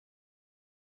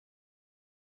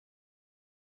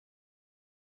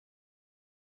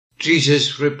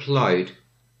Jesus replied,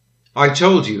 I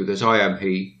told you that I am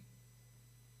he.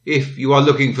 If you are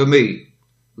looking for me,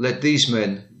 let these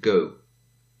men go.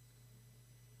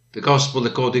 The Gospel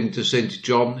according to St.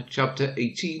 John, chapter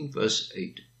 18, verse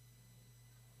 8.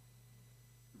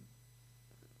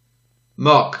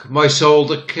 Mark, my soul,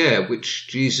 the care which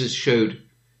Jesus showed,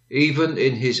 even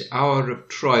in his hour of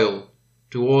trial,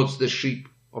 towards the sheep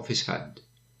of his hand.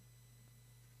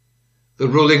 The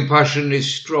ruling passion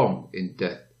is strong in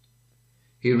death.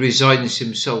 He resigns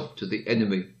himself to the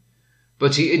enemy,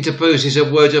 but he interposes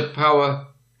a word of power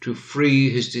to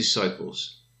free his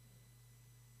disciples.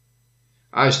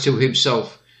 As to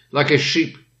himself, like a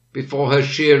sheep before her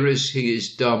shearers, he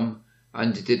is dumb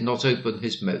and did not open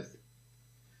his mouth.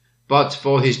 But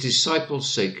for his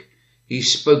disciples' sake, he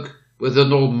spoke with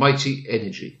an almighty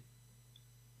energy.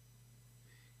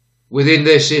 Within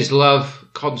this is love,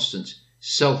 constant,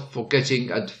 self-forgetting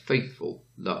and faithful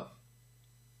love.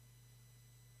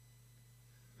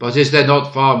 But is there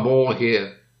not far more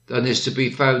here than is to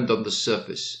be found on the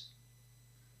surface?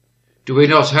 Do we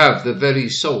not have the very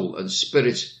soul and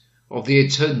spirit of the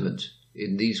atonement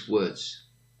in these words?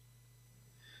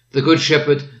 The Good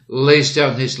Shepherd lays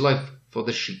down his life for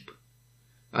the sheep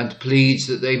and pleads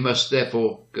that they must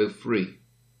therefore go free.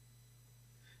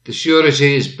 The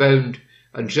surety is bound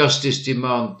and justice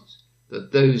demands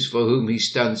that those for whom he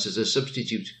stands as a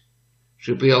substitute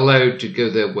should be allowed to go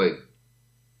their way.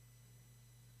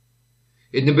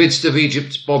 In the midst of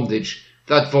Egypt's bondage,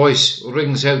 that voice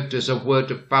rings out as a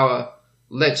word of power,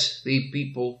 let the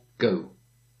people go.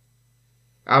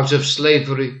 Out of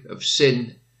slavery of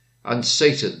sin and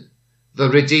Satan, the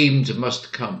redeemed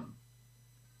must come.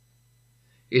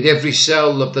 In every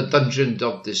cell of the dungeon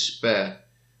of despair,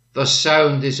 the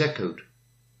sound is echoed,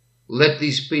 let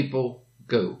these people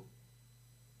go.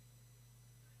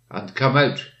 And come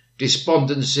out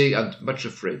despondency and much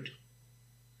afraid.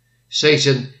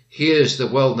 Satan hears the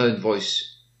well-known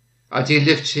voice, and he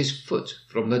lifts his foot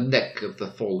from the neck of the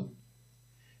fallen.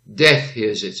 Death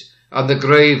hears it, and the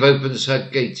grave opens her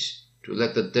gates to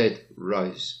let the dead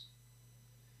rise.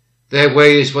 Their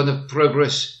way is one of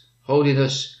progress,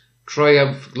 holiness,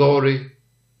 triumph, glory,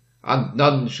 and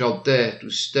none shall dare to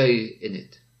stay in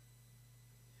it.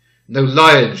 No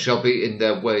lion shall be in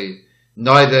their way,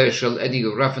 neither shall any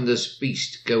ravenous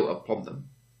beast go upon them.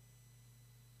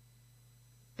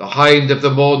 The hind of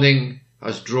the morning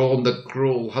has drawn the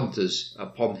cruel hunters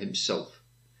upon himself,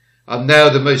 and now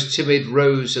the most timid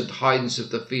roes and hinds of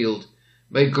the field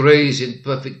may graze in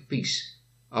perfect peace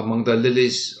among the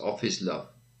lilies of his love.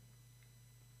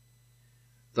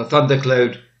 The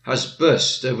thundercloud has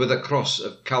burst over the cross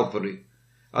of Calvary,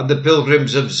 and the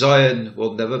pilgrims of Zion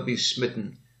will never be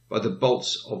smitten by the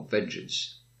bolts of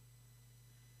vengeance.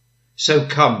 So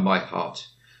come, my heart,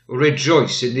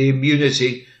 rejoice in the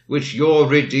immunity which your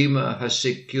Redeemer has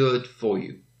secured for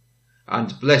you,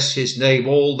 and bless his name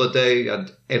all the day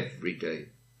and every day.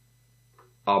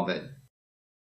 Amen.